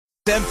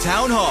SiriusXM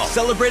Town Hall,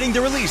 celebrating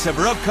the release of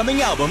her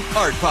upcoming album,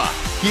 Art Pop.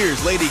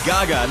 Here's Lady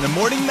Gaga in the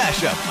morning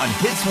mashup on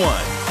Hits 1.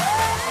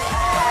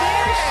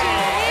 There she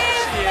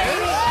is,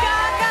 Lady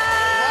Gaga!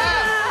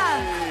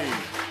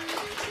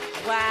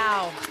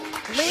 Wow.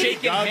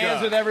 Shaking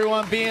hands with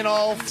everyone, being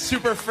all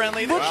super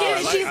friendly. Look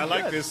at it. I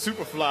like this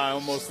Superfly,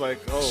 almost like,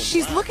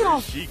 she's looking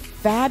all chic.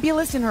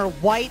 fabulous in her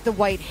the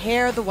white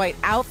hair, the white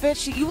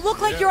outfit. You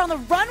look like you're on the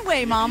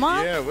runway,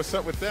 Mama. Yeah, what's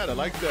up with that? I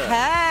like that.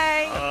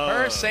 Hey.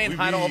 Her saying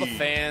hi to all the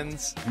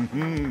fans.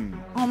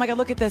 Oh, my God,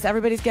 look at this.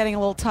 Everybody's getting a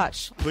little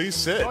touch. Please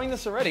sit. Doing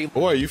this already.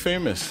 Boy, you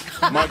famous.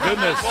 My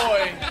goodness.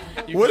 Boy.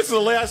 What is the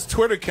last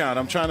Twitter count?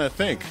 I'm trying to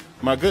think.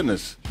 My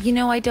goodness. You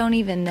know, I don't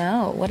even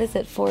know. What is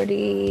it,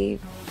 44?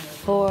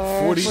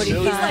 46. He's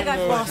like,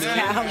 I've lost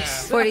count.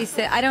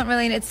 46. I don't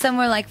really. It's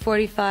somewhere like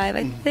 45,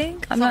 I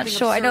think. I'm not Something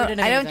sure. I absurd don't.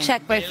 and I don't amazing.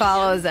 check my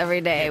follows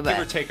every day, Give or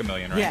but take $1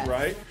 million, right? Yeah.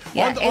 Right?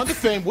 Yeah, on the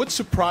fame, what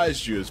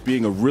surprised you as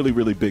being a really,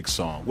 really big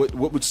song?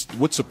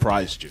 What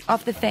surprised you?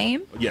 off the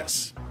fame,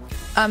 Yes.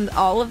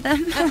 all of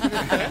them.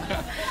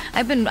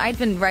 I'd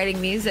been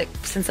writing music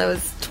since I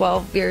was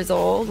 12 years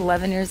old,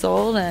 11 years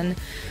old, and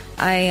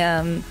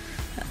I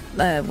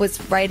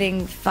was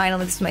writing.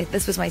 Finally,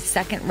 this was my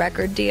second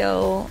record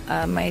deal.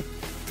 My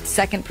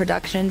second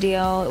production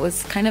deal. It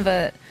was kind of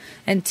a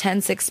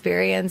intense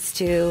experience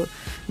to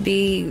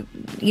be,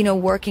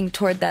 working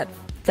toward that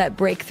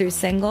breakthrough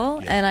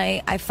single. And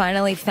I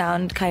finally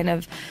found kind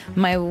of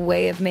my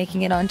way of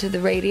making it onto the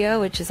radio,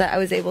 which is I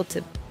was able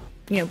to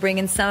bring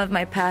in some of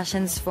my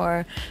passions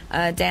for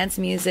dance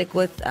music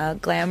with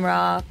glam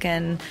rock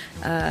and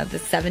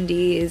the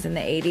 70s and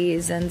the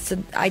 80s. And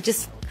so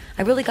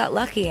I really got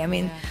lucky. I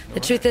mean, the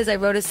truth is I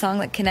wrote a song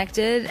that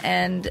connected,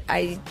 and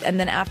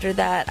then after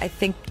that, I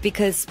think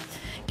because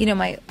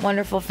my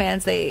wonderful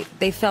fans, they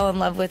fell in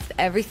love with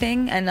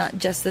everything and not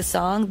just the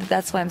song.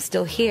 That's why I'm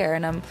still here,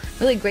 and I'm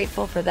really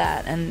grateful for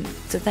that. And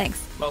so thanks.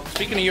 Well,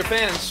 speaking of your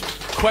fans,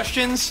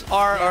 questions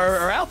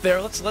are out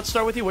there. Let's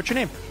start with you. What's your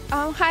name?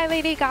 Hi,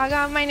 Lady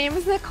Gaga. My name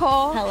is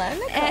Nicole. Hello,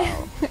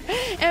 Nicole.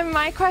 And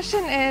my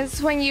question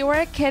is, when you were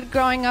a kid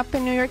growing up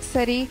in New York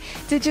City,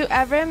 did you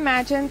ever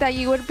imagine that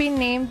you would be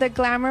named the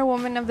Glamour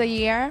Woman of the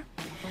Year?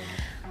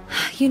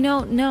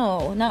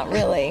 No, not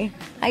really.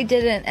 I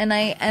didn't,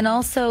 and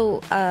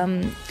also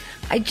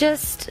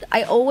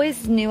I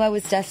always knew I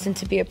was destined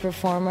to be a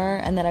performer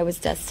and that I was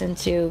destined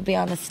to be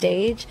on the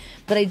stage,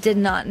 but I did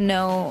not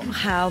know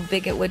how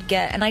big it would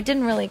get, and I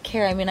didn't really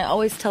care. I mean, I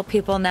always tell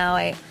people now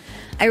I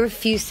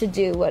refuse to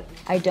do what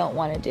I don't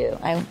want to do.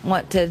 I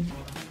want to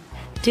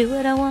do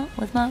what I want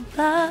with my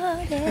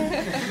body.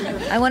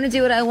 I want to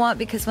do what I want,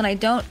 because when I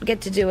don't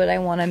get to do what I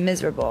want, I'm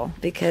miserable,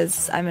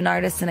 because I'm an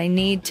artist and I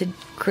need to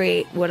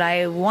create what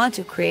I want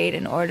to create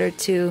in order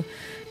to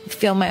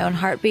feel my own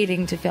heart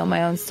beating, to feel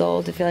my own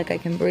soul, to feel like I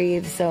can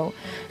breathe. So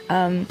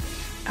I'm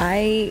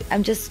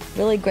just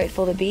really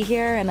grateful to be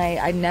here, and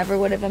I never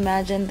would have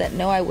imagined that,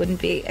 no, I wouldn't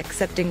be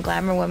accepting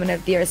Glamour Woman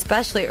of the Year,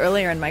 especially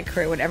earlier in my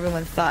career when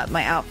everyone thought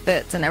my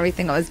outfits and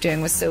everything I was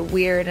doing was so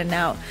weird. And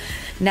now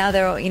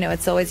they're,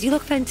 it's always, you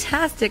look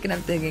fantastic, and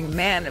I'm thinking,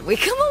 man, we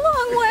come a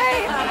long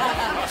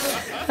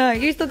way.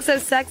 You look so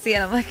sexy,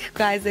 and I'm like,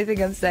 guys, they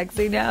think I'm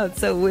sexy now. It's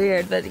so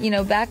weird. But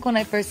back when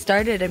I first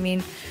started, I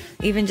mean,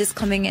 even just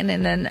coming in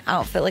an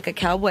outfit like a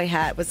cowboy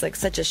hat was like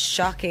such a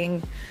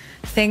shocking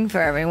thing for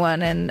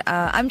everyone. And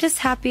I'm just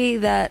happy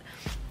that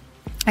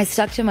I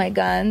stuck to my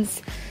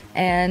guns,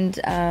 and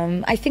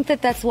I think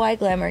that's why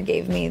Glamour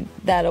gave me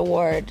that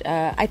award.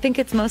 I think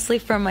it's mostly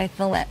for my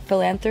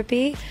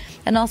philanthropy,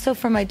 and also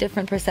for my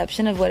different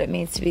perception of what it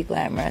means to be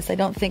glamorous. I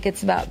don't think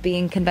it's about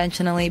being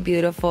conventionally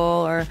beautiful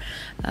or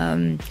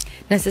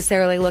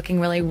necessarily looking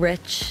really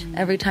rich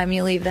every time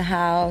you leave the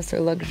house, or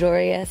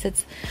luxurious.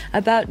 It's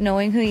about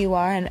knowing who you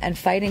are and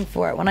fighting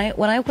for it. When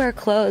I wear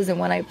clothes and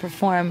when I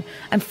perform,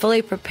 I'm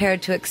fully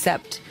prepared to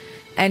accept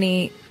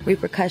any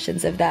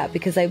repercussions of that,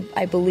 because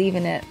I believe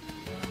in it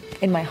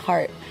in my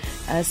heart.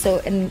 So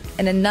in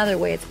another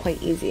way, it's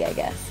quite easy, I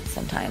guess,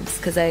 sometimes,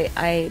 because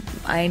I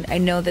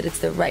know that it's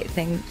the right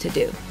thing to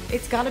do.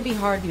 It's got to be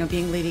hard,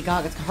 being Lady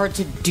Gaga. It's hard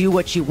to do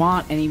what you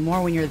want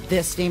anymore when you're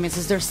this famous.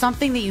 Is there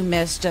something that you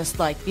miss, just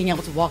like being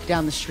able to walk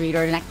down the street,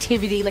 or an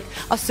activity, like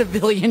a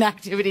civilian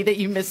activity that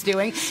you miss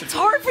doing? It's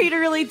hard for you to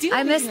really do.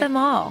 I miss them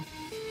all,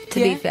 to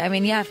be fair. I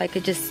mean, yeah, if I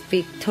could just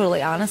speak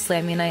totally honestly,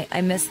 I mean,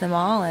 I miss them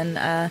all.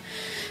 And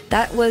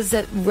that was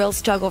a real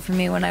struggle for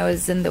me when I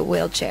was in the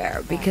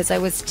wheelchair, because I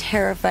was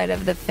terrified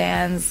of the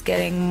fans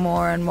getting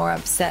more and more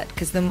upset,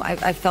 because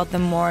I felt the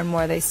more and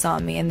more they saw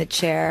me in the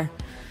chair,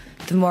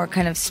 the more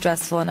kind of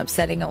stressful and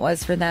upsetting it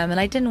was for them. And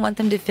I didn't want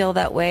them to feel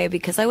that way,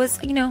 because I was,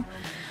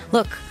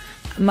 look,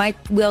 my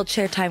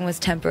wheelchair time was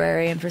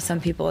temporary, and for some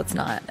people it's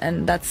not.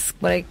 And that's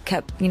what I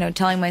kept,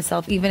 telling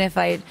myself. Even if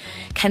I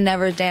can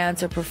never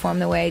dance or perform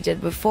the way I did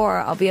before,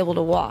 I'll be able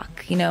to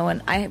walk,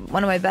 And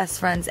one of my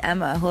best friends,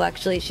 Emma, who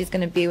actually, she's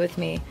going to be with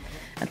me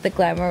at the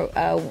Glamour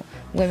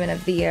Women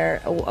of the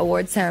Year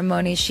award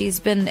ceremony. She's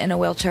been in a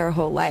wheelchair her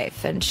whole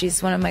life, and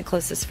she's one of my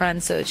closest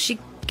friends. So she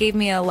gave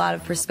me a lot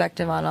of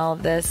perspective on all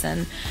of this.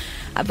 And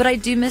But I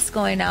do miss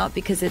going out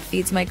because it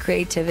feeds my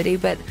creativity.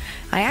 But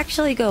I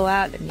actually go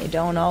out, and you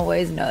don't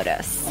always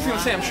notice. I was going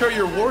to say, I'm sure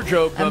your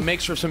wardrobe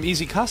makes for some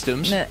easy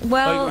costumes.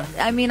 Well,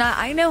 I mean,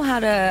 I know how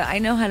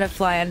to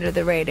fly under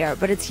the radar,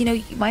 but it's,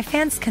 my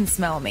fans can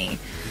smell me.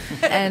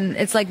 And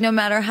it's like no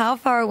matter how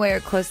far away or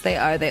close they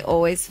are, they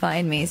always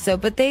find me. So,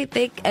 but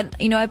and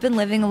I've been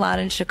living a lot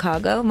in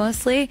Chicago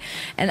mostly,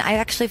 and I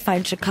actually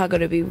find Chicago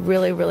to be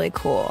really, really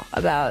cool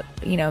about,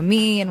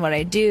 me and what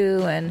I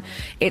do. And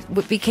it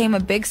became a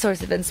big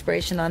source of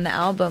inspiration on the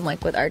album,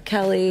 like with R.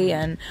 Kelly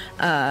and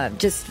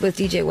just with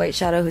DJ White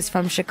Shadow, who's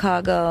from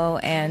Chicago,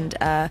 and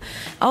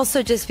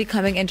also just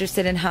becoming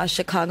interested in how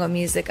Chicago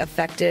music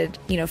affected,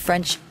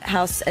 French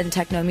house and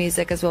techno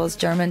music as well as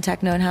German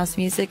techno and house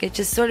music. It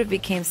just sort of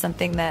became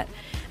something that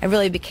I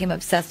really became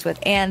obsessed with,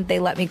 and they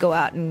let me go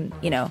out and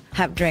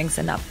have drinks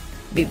and not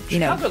be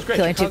Chicago's great.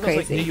 feeling Chicago's too crazy.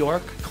 Like New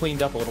York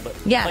cleaned up a little bit.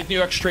 Yeah, like New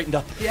York straightened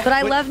up. Yeah. But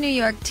I love New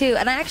York too,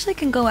 and I actually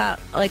can go out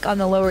like on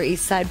the Lower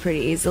East Side pretty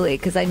easily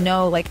because I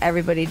know like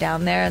everybody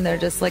down there, and they're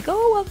just like,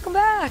 "Oh, welcome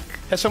back."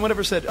 Has someone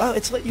ever said, "Oh,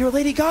 you're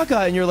Lady Gaga,"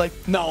 and you're like,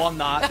 "No, I'm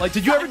not." Like,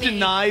 did you ever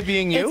deny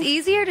being you? It's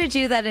easier to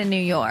do that in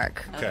New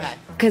York. Okay.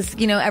 Because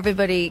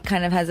everybody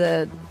kind of has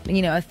a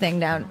thing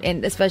down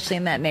in, especially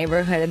in that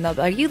neighborhood, and they'll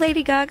be like, "Are you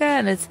Lady Gaga?"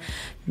 And it's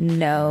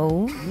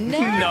no.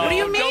 What do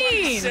you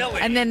mean?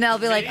 And then they'll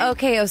be like,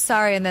 "Okay, oh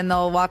sorry," and then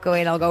they'll walk away,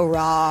 and I'll go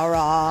rah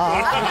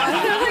rah.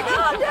 And they're like,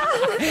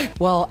 "Oh no."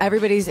 Well,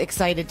 everybody's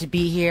excited to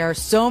be here.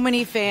 So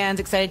many fans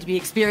excited to be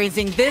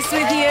experiencing this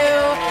with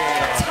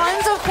you.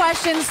 Tons of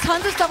questions,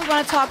 tons of stuff we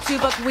want to talk to,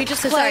 but can we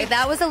just Sorry,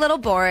 that was a little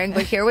boring,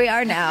 but here we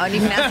are now, and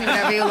you can ask me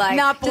whatever you like.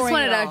 Not boring just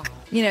wanted at all.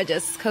 to,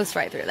 just coast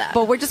right through that.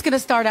 But we're just going to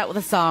start out with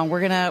a song.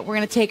 We're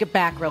gonna take it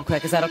back real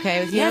quick. Is that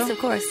okay with you? Yes, of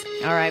course.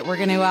 All right, we're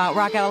going to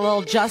rock out a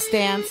little Just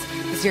Dance,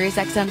 the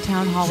SiriusXM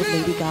Town Hall with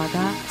Lady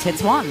Gaga. It's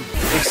Hits 1.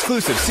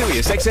 Exclusive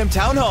SiriusXM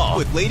Town Hall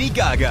with Lady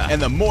Gaga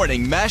and the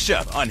Morning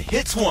Mashup on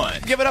Hits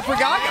 1. Give it up for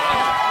Gaga.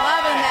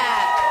 Loving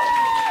that.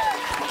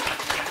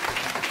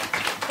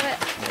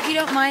 But if you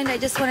don't mind, I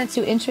just wanted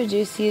to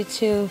introduce you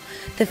to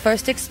the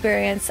first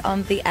experience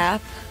on the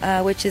app,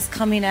 which is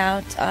coming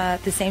out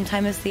at the same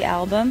time as the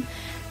album.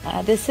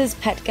 This is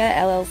Petka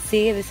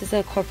LLC. This is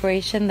a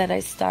corporation that I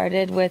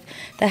started with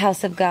the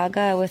House of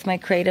Gaga, with my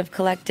creative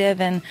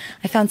collective, and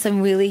I found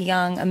some really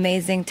young,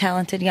 amazing,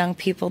 talented young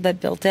people that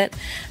built it,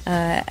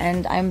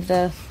 and I'm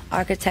the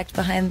architect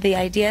behind the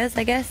ideas,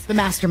 I guess. The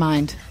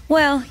mastermind.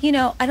 Well,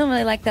 I don't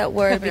really like that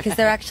word because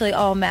they're actually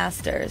all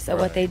masters at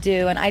what they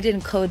do, and I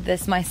didn't code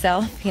this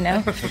myself,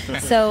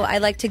 So I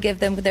like to give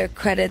them their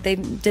credit. They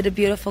did a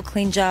beautiful,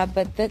 clean job,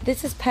 but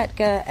this is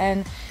Petka,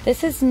 and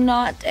this is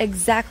not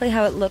exactly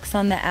how it looks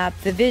on the app.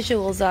 The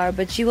visuals are,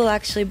 but you will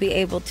actually be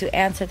able to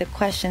answer the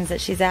questions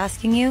that she's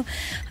asking you.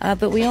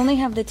 But we only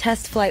have the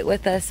test flight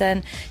with us,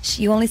 and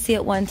you only see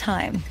it one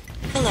time.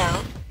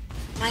 Hello,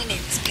 my name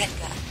is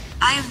Gaga.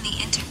 I am the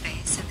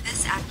interface of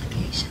this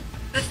application.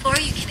 Before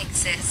you can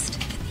exist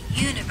in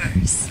the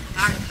universe of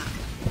ARPA,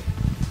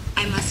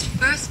 I must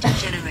first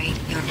generate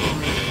your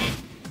aura.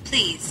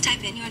 Please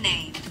type in your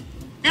name.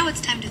 Now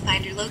it's time to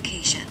find your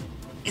location.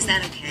 Is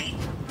that okay?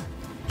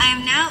 I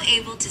am now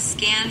able to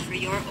scan for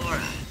your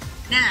aura.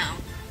 Now,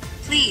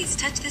 please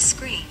touch the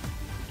screen.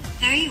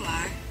 There you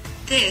are.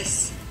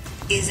 This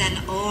is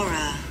an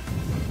aura.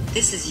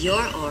 This is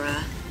your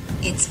aura.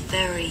 It's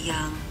very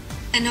young.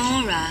 An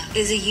aura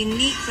is a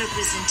unique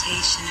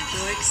representation of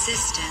your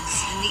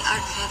existence in the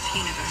art pop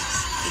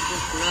universe. It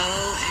will grow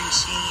and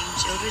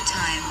change over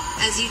time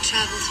as you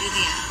travel through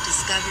the app,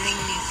 discovering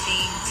new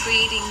things,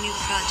 creating new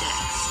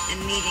projects, and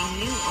meeting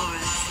new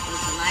auras,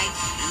 both alike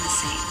and the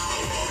same.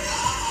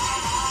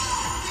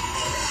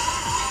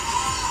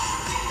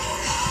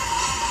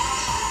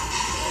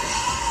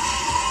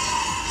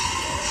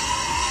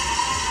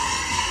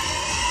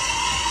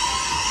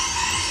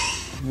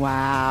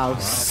 Wow,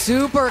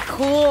 super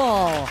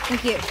cool.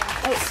 Thank you.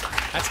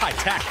 That's high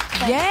tech.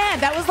 Yeah,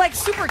 that was like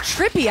super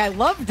trippy. I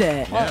loved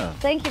it. Well,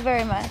 thank you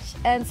very much.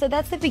 And so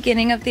that's the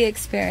beginning of the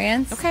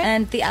experience. Okay.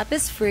 And the app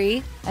is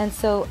free, and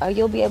so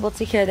you'll be able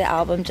to hear the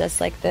album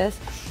just like this.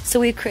 So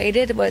we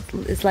created what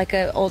is like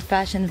an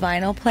old-fashioned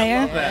vinyl player.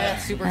 I love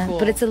that. Super cool.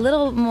 But it's a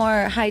little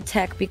more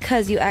high-tech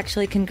because you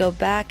actually can go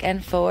back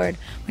and forward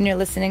when you're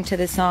listening to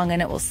the song,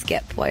 and it will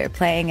skip while you're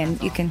playing,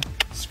 and you can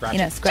scratch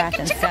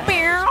and stuff.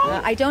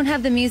 I don't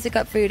have the music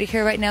up for you to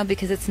hear right now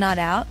because it's not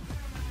out.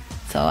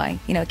 So I,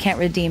 can't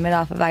redeem it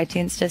off of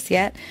iTunes just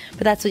yet.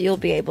 But that's what you'll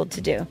be able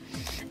to do.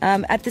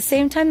 At the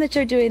same time that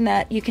you're doing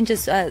that, you can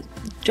just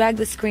drag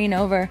the screen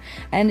over.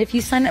 And if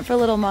you sign up for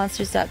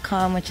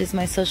littlemonsters.com, which is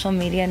my social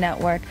media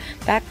network,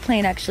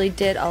 Backplane actually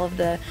did all of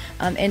the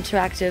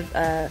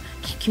interactive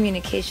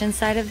communication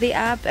side of the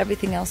app.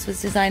 Everything else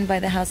was designed by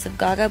the House of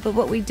Gaga. But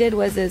what we did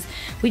was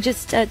we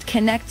just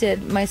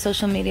connected my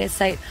social media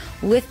site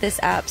with this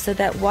app so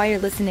that while you're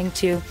listening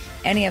to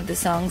any of the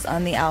songs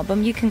on the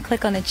album, you can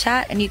click on a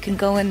chat and you can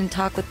go in and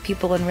talk with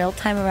people in real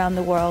time around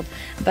the world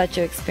about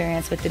your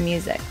experience with the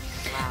music.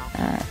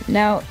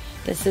 Now,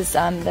 this is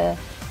on the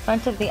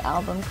front of the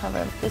album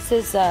cover. This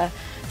is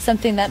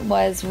something that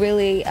was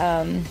really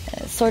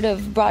sort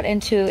of brought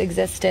into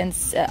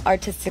existence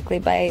artistically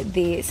by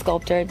the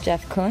sculptor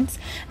Jeff Koons,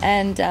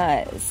 and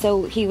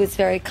so he was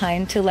very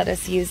kind to let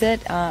us use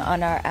it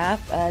on our app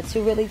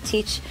to really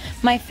teach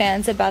my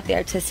fans about the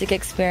artistic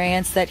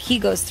experience that he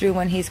goes through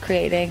when he's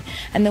creating,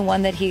 and the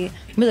one that he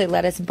really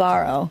let us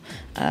borrow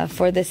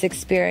for this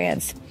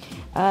experience.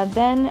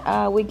 Then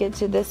we get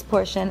to this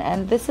portion,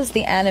 and this is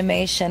the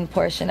animation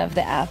portion of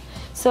the app.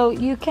 So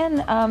you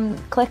can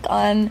click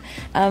on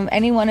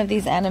any one of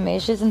these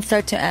animations and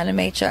start to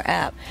animate your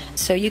app.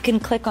 So you can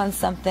click on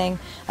something,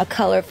 a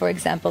color, for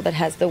example, that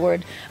has the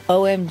word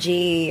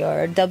OMG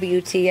or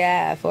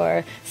WTF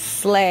or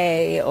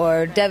slay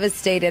or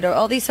devastated or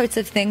all these sorts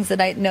of things that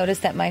I notice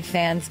that my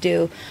fans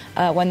do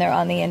when they're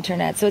on the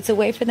internet. So it's a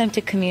way for them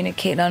to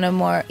communicate on a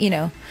more,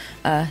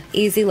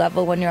 easy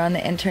level when you're on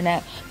the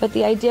internet. But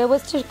the idea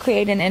was to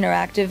create an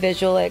interactive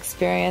visual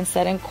experience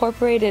that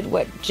incorporated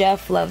what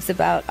Jeff loves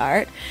about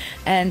art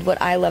and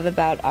what I love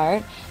about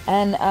art,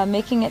 and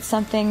making it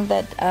something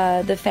that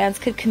the fans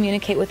could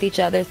communicate with each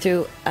other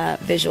through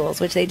visuals,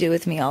 which they do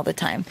with me all the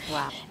time.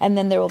 Wow. And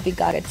then there will be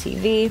Gaga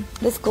TV.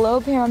 This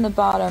globe here on the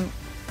bottom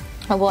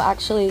will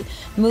actually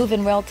move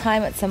in real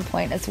time at some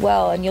point as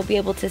well, and you'll be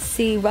able to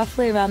see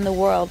roughly around the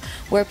world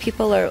where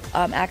people are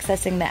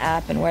accessing the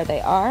app and where they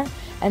are.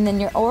 And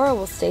then your aura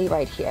will stay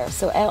right here.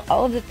 So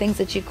all of the things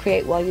that you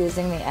create while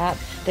using the app,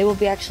 they will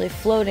be actually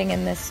floating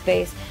in this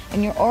space,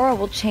 and your aura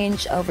will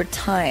change over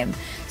time.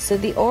 So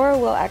the aura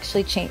will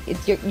actually change.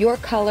 Your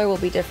color will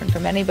be different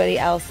from anybody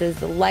else's.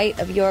 The light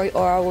of your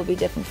aura will be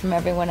different from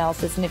everyone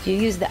else's. And if you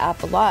use the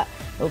app a lot,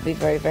 it will be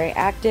very, very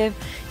active.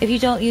 If you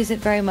don't use it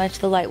very much,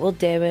 the light will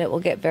dim and it will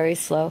get very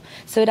slow.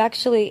 So it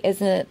actually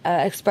is an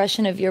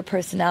expression of your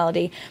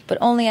personality, but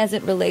only as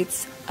it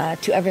relates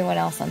to everyone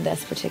else on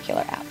this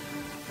particular app.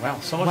 Wow,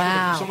 so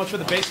much for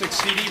the basic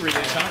CD release,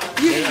 huh?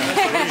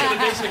 The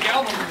basic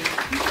album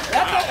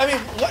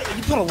release.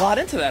 You put a lot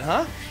into that,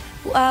 huh?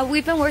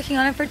 We've been working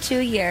on it for 2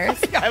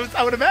 years.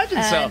 I would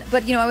imagine so.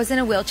 But, I was in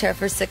a wheelchair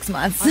for 6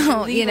 months.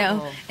 So,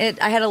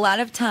 I had a lot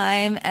of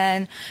time.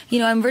 And,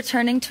 I'm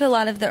returning to a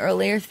lot of the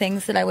earlier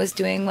things that I was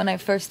doing when I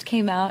first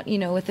came out,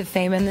 with the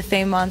Fame and the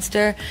Fame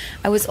Monster.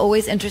 I was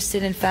always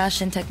interested in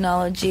fashion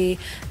technology,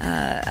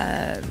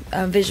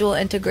 visual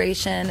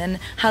integration, and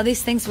how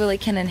these things really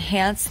can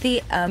enhance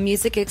the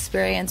music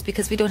experience,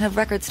 because we don't have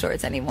record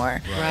stores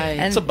anymore. Right.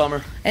 And it's a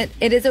bummer.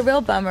 It is a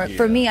real bummer. Yeah.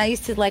 For me, I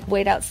used to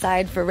wait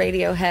outside for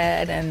Radiohead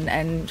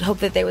and hope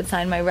that they would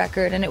sign my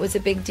record, and it was a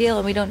big deal,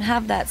 and we don't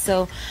have that.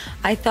 So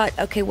I thought,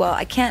 okay, well,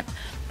 I can't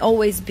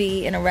always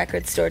be in a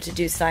record store to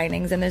do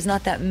signings, and there's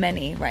not that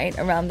many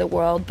around the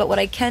world. But what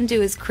I can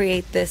do is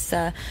create this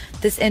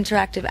this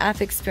interactive app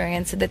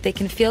experience so that they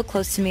can feel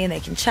close to me, and they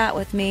can chat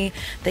with me,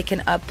 they can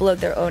upload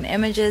their own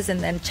images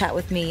and then chat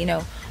with me,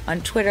 on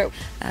Twitter.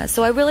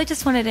 So I really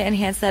just wanted to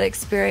enhance that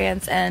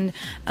experience, and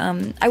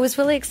I was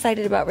really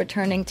excited about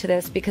returning to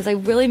this, because I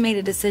really made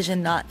a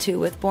decision not to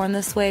with Born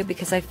This Way,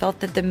 because I felt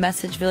that the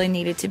message really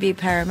needed to be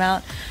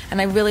paramount, and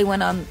I really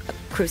went on a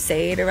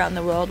crusade around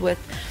the world with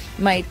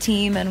my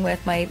team and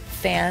with my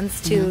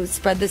fans to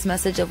spread this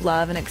message of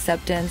love and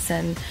acceptance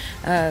and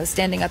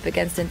standing up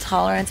against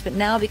intolerance. But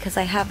now, because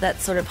I have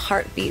that sort of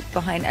heartbeat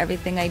behind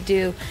everything I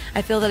do,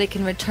 I feel that I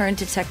can return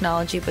to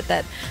technology, but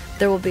that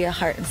there will be a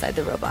heart inside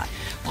the robot.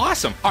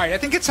 Awesome. All right, I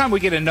think it's time we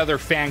get another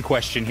fan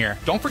question here.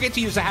 Don't forget to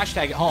use the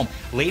hashtag at home.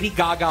 Lady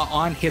Gaga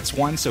on Hits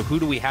 1, so who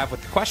do we have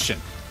with the question?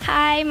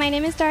 Hi, my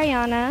name is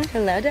Dariana.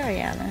 Hello,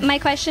 Dariana. My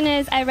question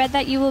is, I read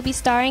that you will be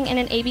starring in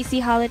an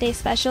ABC holiday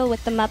special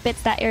with the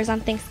Muppets that airs on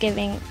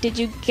Thanksgiving. Did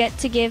you get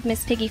to give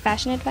Miss Piggy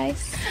fashion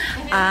advice?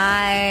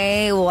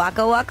 I did.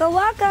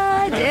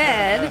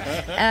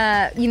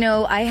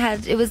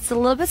 It was a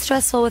little bit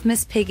stressful with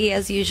Miss Piggy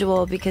as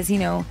usual, because,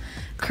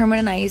 Kermit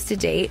and I used to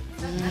date.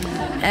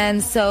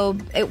 And so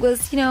it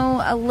was,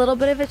 a little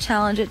bit of a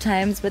challenge at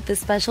times, but the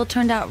special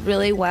turned out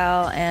really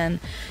well, and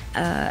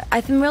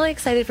I'm really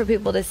excited for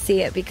people to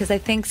see it, because I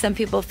think some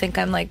people think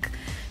I'm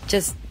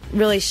just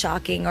really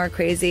shocking or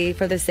crazy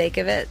for the sake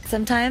of it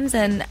sometimes,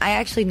 and I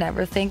actually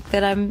never think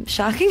that I'm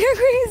shocking or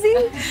crazy.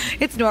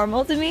 It's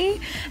normal to me,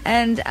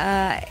 and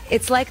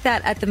it's like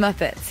that at the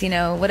Muppets.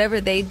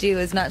 Whatever they do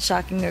is not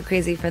shocking or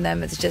crazy for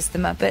them. It's just the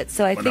Muppets.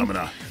 So I think,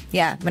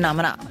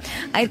 phenomena.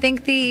 I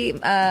think the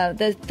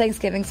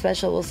Thanksgiving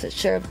special will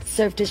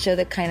serve to show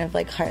the kind of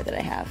heart that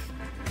I have.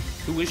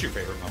 Who is your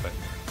favorite Muppet?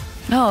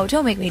 Oh,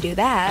 don't make me do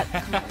that.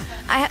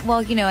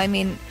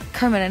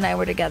 Kermit and I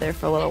were together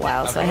for a little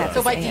while, so I have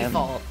to by say him.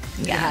 default,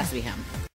 Yeah. it has to be him.